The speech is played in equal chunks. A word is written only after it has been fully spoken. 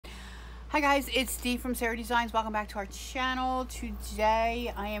Hi guys, it's Dee from Sarah Designs. Welcome back to our channel.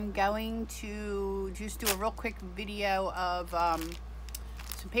 Today I am going to just do a real quick video of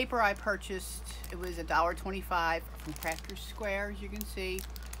some paper I purchased. It was $1.25 from Crafter's Square, as you can see,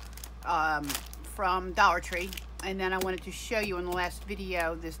 from Dollar Tree. And then I wanted to show you in the last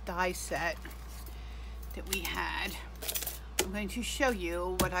video this die set that we had. I'm going to show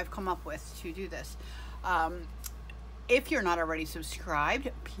you what I've come up with to do this. If you're not already subscribed,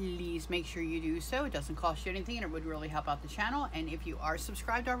 please make sure you do so. It doesn't cost you anything and it would really help out the channel. And if you are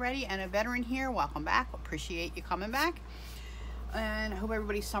subscribed already and a veteran here, welcome back. Appreciate you coming back. And I hope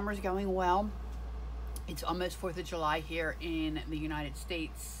everybody's summer's going well. It's almost 4th of July here in the United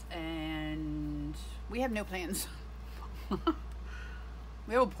States and we have no plans.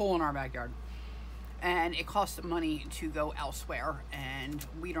 We have a pool in our backyard. And it costs money to go elsewhere, and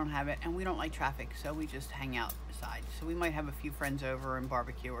we don't have it, and we don't like traffic, so we just hang outside. So we might have a few friends over and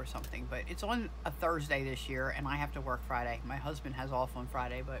barbecue or something, but it's on a Thursday this year, and I have to work Friday. My husband has off on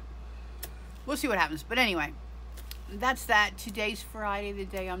Friday, but we'll see what happens. But anyway, that's that. Today's Friday, the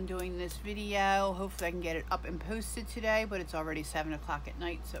day I'm doing this video. Hopefully I can get it up and posted today, but it's already 7 o'clock at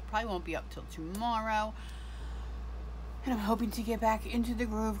night, so it probably won't be up till tomorrow. And I'm hoping to get back into the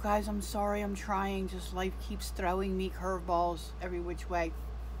groove, guys. I'm sorry, I'm trying. Just life keeps throwing me curveballs every which way.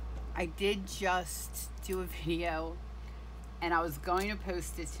 I did just do a video, and I was going to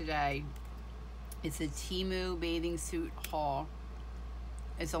post it today. It's a Temu bathing suit haul.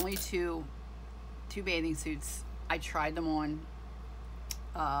 It's only two bathing suits. I tried them on,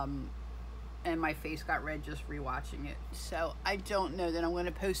 and my face got red just rewatching it. So I don't know that I'm going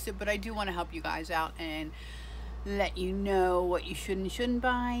to post it, but I do want to help you guys out and let you know what you should and shouldn't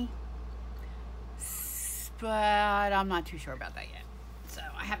buy, but I'm not too sure about that yet. So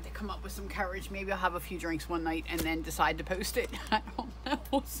I have to come up with some courage. Maybe I'll have a few drinks one night and then decide to post it. I don't know,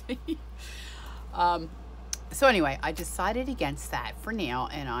 we'll see. So anyway, I decided against that for now,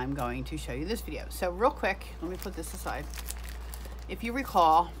 and I'm going to show you this video. So real quick, let me put this aside. If you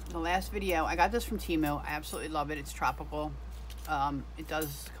recall, the last video, I got this from Temu. I absolutely love it. It's tropical. It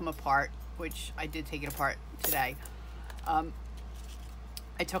does come apart, which I did take it apart today.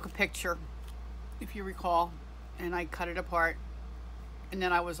 I took a picture, if you recall, and I cut it apart, and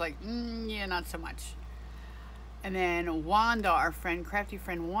then I was like, yeah, not so much. And then Wanda, our friend, crafty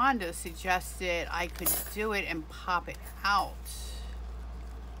friend Wanda, suggested I could do it and pop it out.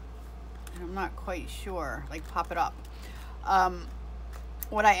 And I'm not quite sure, like pop it up.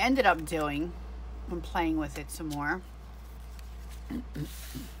 What I ended up doing when playing with it some more,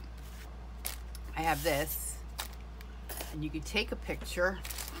 I have this, and you could take a picture.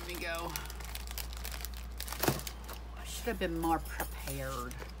 Let me go. I should have been more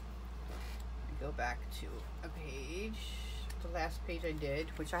prepared. Let me go back to a page, the last page I did,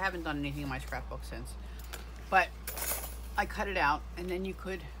 which I haven't done anything in my scrapbook since, but I cut it out, and then you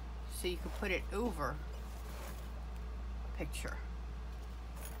could, so you could put it over a picture,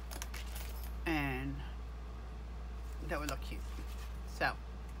 and that would look cute. So,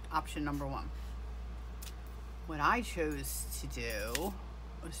 option number one. What I chose to do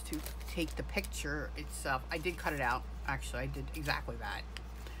was to take the picture itself. I did cut it out. Actually, I did exactly that.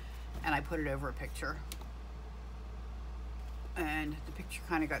 And I put it over a picture. And the picture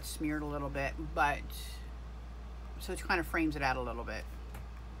kind of got smeared a little bit, but so it kind of frames it out a little bit.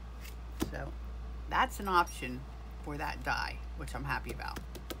 So that's an option for that die, which I'm happy about.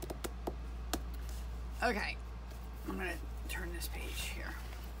 Okay, I'm going to turn this page here,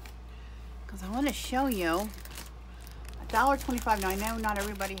 because I want to show you $1.25. Now I know not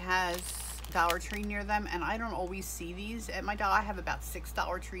everybody has Dollar Tree near them, and I don't always see these at my Dollar. I have about 6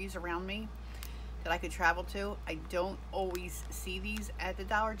 Dollar Trees around me that I could travel to. I don't always see these at the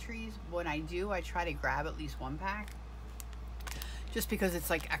Dollar Trees. When I do, I try to grab at least one pack, just because it's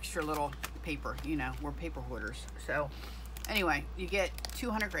like extra little paper, you know, we're paper hoarders. So anyway, you get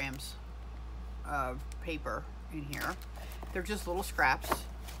 200 grams of paper in here. They're just little scraps,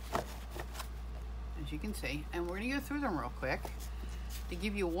 as you can see, and we're gonna go through them real quick to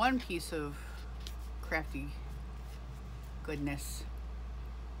give you one piece of crafty goodness.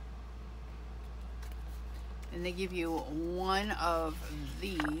 And they give you one of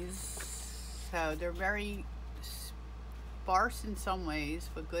these, so they're very sparse in some ways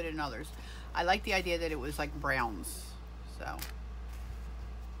but good in others. I like the idea that it was like browns. So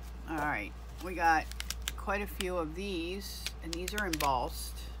all right, we got quite a few of these, and these are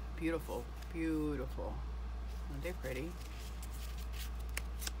embossed. Beautiful, beautiful. Aren't they pretty?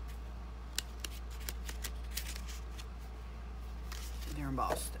 They're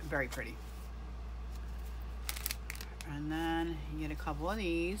embossed, very pretty. And then you get a couple of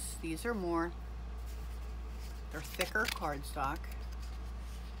these. These are more, they're thicker cardstock.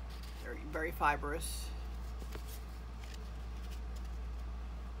 They're very fibrous.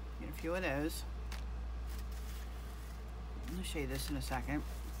 Get a few of those. I'll show you this in a second.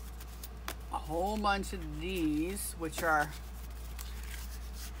 A whole bunch of these, which are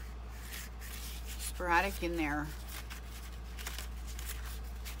sporadic in their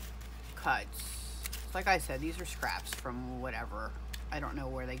cuts. Like I said, these are scraps from whatever. I don't know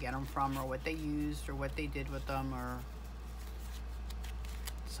where they get them from or what they used or what they did with them or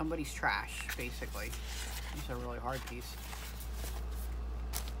somebody's trash, basically. It's a really hard piece.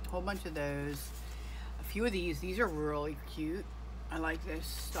 A whole bunch of those. A few of these. These are really cute. I like this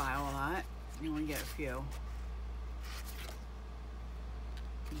style a lot. You want to get a few.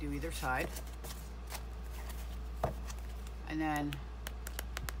 You can do either side. And then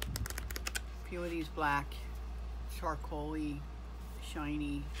a few of these black, charcoal-y,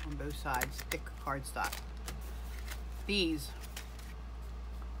 shiny on both sides, thick cardstock. These,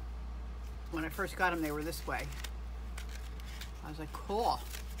 when I first got them, they were this way. I was like, cool.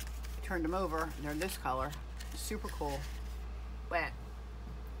 Turned them over, and they're this color. Super cool. But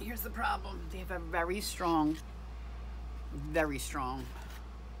here's the problem. They have a very strong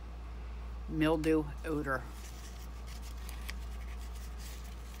mildew odor.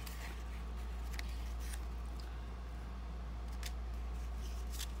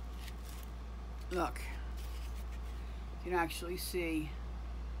 Look, you can actually see,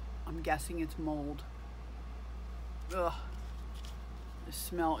 I'm guessing it's mold. Ugh, the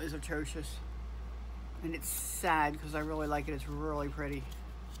smell is atrocious. And it's sad because I really like it. It's really pretty.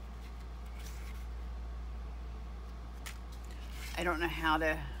 I don't know how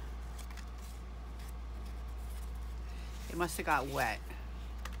to, it must have got wet.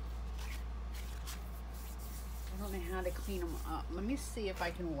 I don't know how to clean them up. Let me see if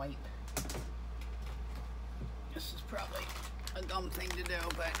I can wipe. This is probably a dumb thing to do,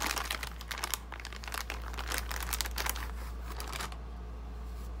 but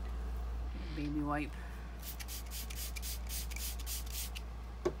baby wipe.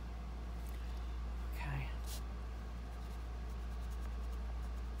 Okay.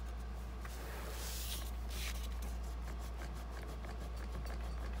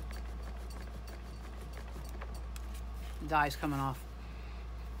 The dye's coming off.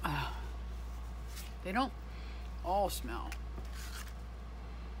 They don't all smell.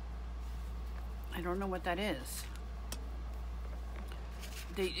 I don't know what that is.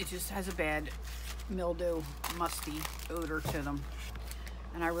 It just has a bad mildew, musty odor to them.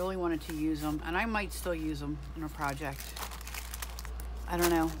 And I really wanted to use them, and I might still use them in a project. I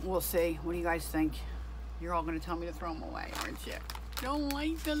don't know. We'll see. What do you guys think? You're all going to tell me to throw them away, aren't you? Don't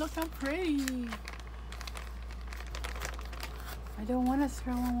like to look how pretty. I don't want to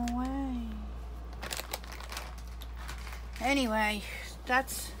throw them away. Anyway,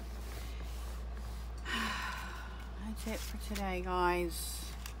 that's it for today, guys.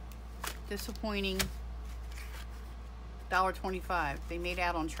 Disappointing. $1.25. They made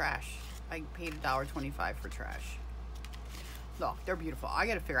out on trash. I paid $1.25 for trash. Look, they're beautiful. I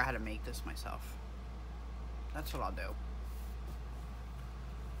gotta figure out how to make this myself. That's what I'll do.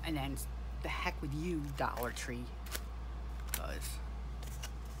 And then the heck with you, Dollar Tree. Because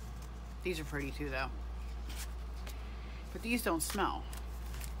these are pretty too, though. But these don't smell.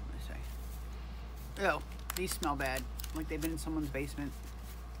 Let me see. Oh, these smell bad. Like they've been in someone's basement.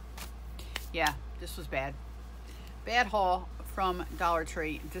 Yeah, this was bad. Bad haul from Dollar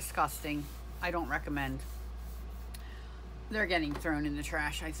Tree. Disgusting. I don't recommend. They're getting thrown in the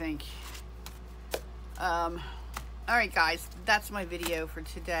trash, I think. Alright guys, that's my video for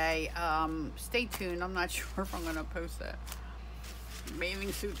today. Stay tuned. I'm not sure if I'm going to post that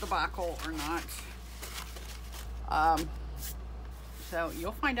bathing suit debacle or not. So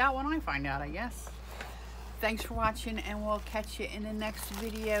you'll find out when I find out, I guess. Thanks for watching, and we'll catch you in the next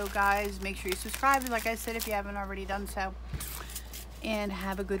video, guys. Make sure you subscribe, like I said, if you haven't already done so. And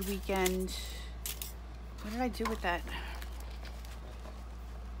have a good weekend. What did I do with that?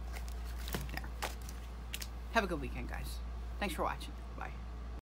 There. Have a good weekend, guys. Thanks for watching.